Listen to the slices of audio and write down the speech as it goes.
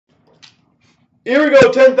Here we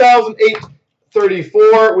go,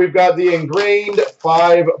 10,834. We've got the Engrained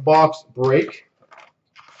 5-box break.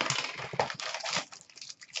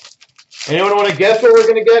 Anyone want to guess what we're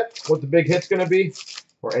going to get? What the big hit's going to be?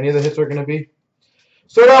 Or any of the hits are going to be?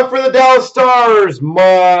 Start off for the Dallas Stars,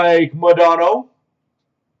 Mike Modano.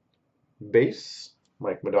 Base,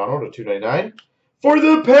 Mike Modano to 299. For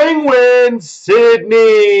the Penguins,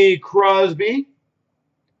 Sidney Crosby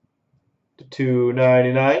to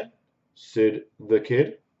 299. Sid the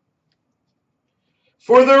Kid.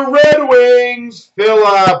 For the Red Wings,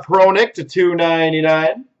 Philip Hronek to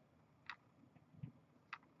 299.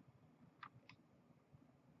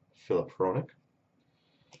 Philip Hronek.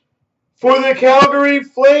 For the Calgary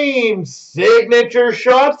Flames, signature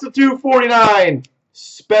shots to 249.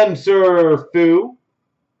 Spencer Fu.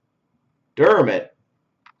 Dermott.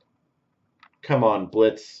 Come on,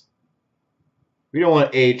 Blitz. We don't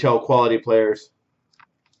want AHL quality players.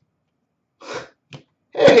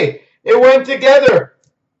 Hey, it went together.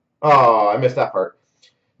 Oh, I missed that part.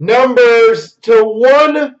 Numbers to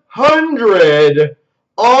 100.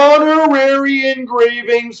 Honorary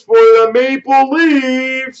engravings for the Maple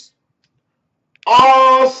Leafs.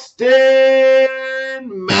 Austin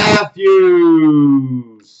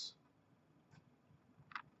Matthews.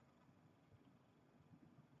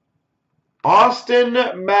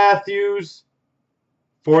 Austin Matthews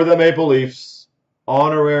for the Maple Leafs.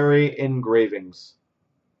 Honorary engravings.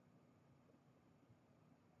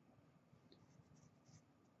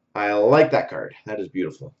 I like that card. That is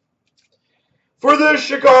beautiful. For the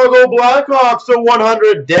Chicago Blackhawks, a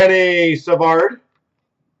 100, Denny Savard.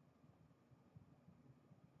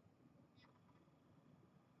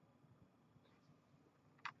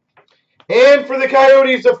 And for the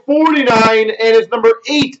Coyotes, a 49, and it's number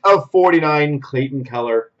 8 of 49, Clayton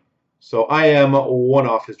Keller. So I am one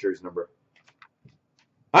off his jersey number.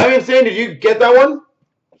 I'm insane. Did you get that one?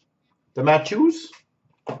 The Matthews?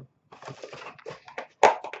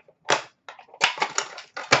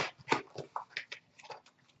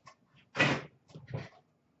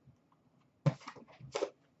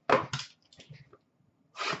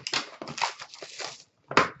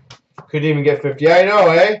 Couldn't even get 50. I know,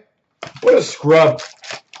 eh? What a scrub.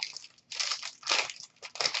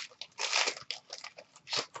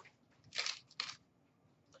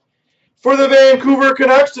 For the Vancouver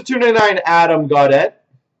Canucks, to 299, Adam Gaudette.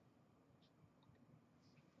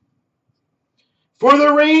 For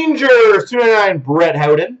the Rangers, 299, Brett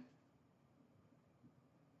Howden.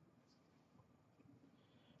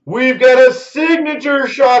 We've got a signature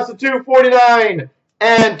shots to 249,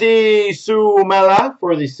 Antti Suomela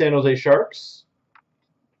for the San Jose Sharks.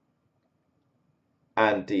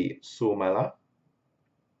 Antti Suomela,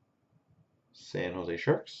 San Jose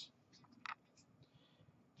Sharks.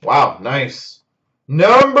 Wow, nice.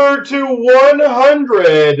 Number to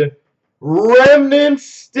 100, remnant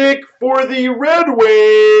stick for the Red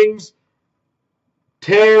Wings,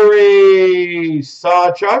 Terry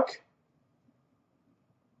Sawchuk.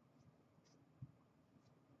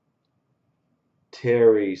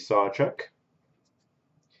 Terry Sawchuk.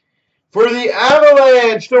 For the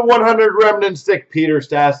Avalanche, to 100 remnant stick, Peter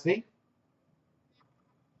Stastny.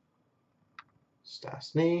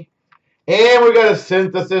 Stastny. And we got a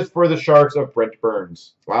synthesis for the Sharks of Brent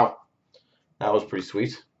Burns. Wow. That was pretty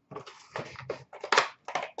sweet.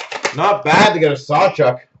 Not bad to get a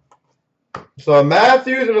Sawchuk. So a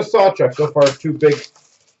Matthews and a Sawchuk. So far, two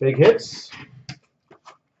big hits.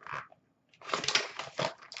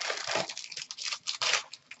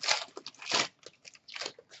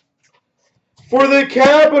 For the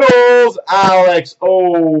Capitals, Alex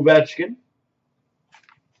Ovechkin.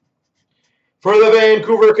 For the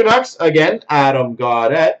Vancouver Canucks, again, Adam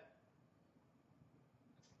Gaudette.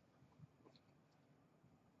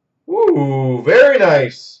 Ooh, very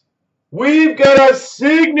nice. We've got a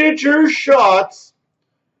signature shots,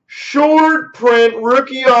 short print,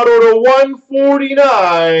 rookie auto to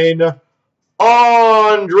 149,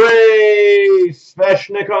 Andrei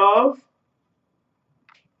Svechnikov.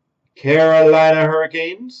 Carolina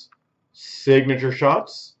Hurricanes, signature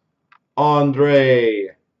shots, Andrei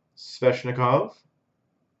Svechnikov.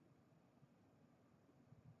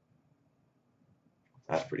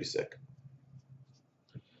 That's pretty sick.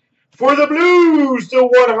 For the Blues, to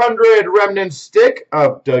 100 remnant stick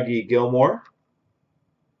of Dougie Gilmour.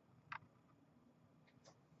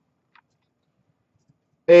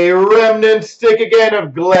 A remnant stick again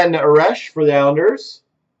of Glenn Resch for the Islanders.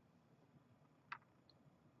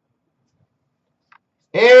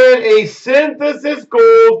 And a synthesis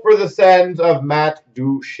gold for the Sens of Matt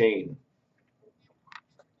Duchene.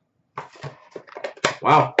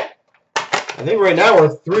 Wow. I think right now we're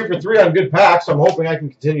 3 for 3 on good packs, so I'm hoping I can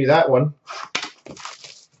continue that one.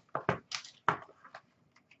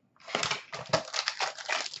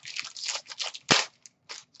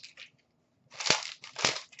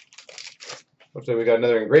 Looks like we got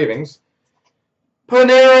another engravings.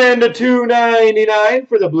 Panarin /299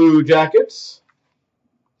 for the Blue Jackets.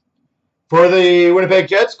 For the Winnipeg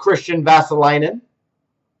Jets, Christian Vasilinen.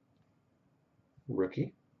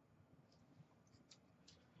 Rookie.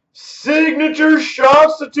 Signature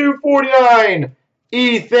shots /249.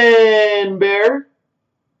 Ethan Bear.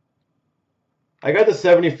 I got the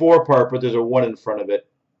 74 part, but there's a 1 in front of it.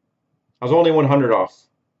 I was only 100 off.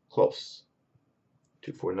 Close.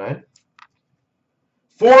 249.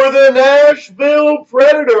 For the Nashville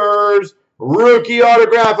Predators, rookie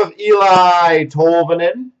autograph of Eli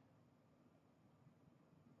Tolvanen.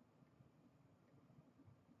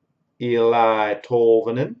 Eli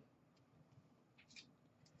Tolvanen.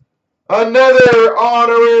 Another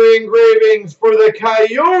honorary engravings for the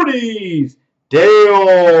Coyotes,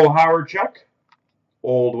 Dale Hawerchuk.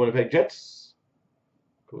 Old Winnipeg Jets.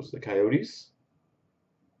 Goes to the Coyotes.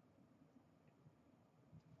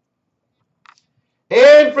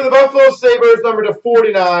 And for the Buffalo Sabres, number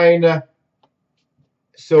 /49,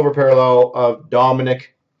 silver parallel of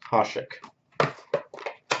Dominic Hasek.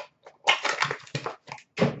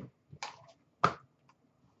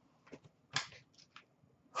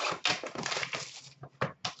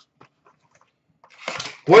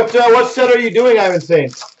 What set are you doing, Ivan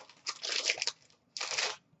Saints?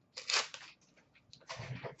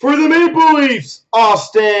 For the Maple Leafs,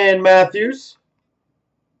 Austin Matthews.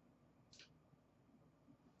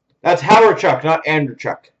 That's Hawerchuk, not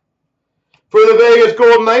Andrechuk. For the Vegas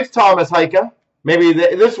Golden Knights, Thomas Heika. Maybe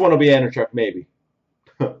this one will be Andrechuk, maybe.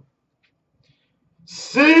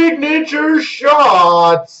 Signature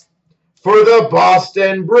shots for the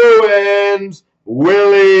Boston Bruins,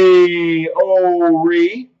 Willie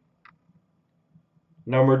O'Ree.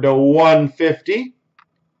 Number /150,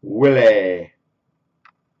 Willie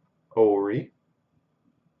O'Ree.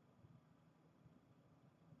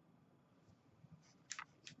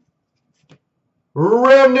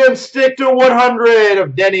 Remnant stick /100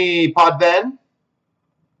 of Denny Potvin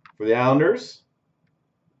for the Islanders.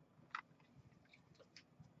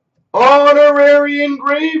 Honorary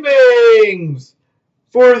engravings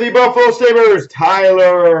for the Buffalo Sabres,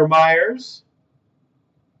 Tyler Myers.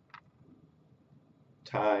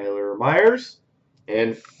 Tyler Myers.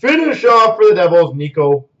 And finish off for the Devils,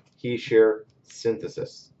 Nico Hischier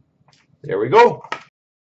Synthesis. There we go.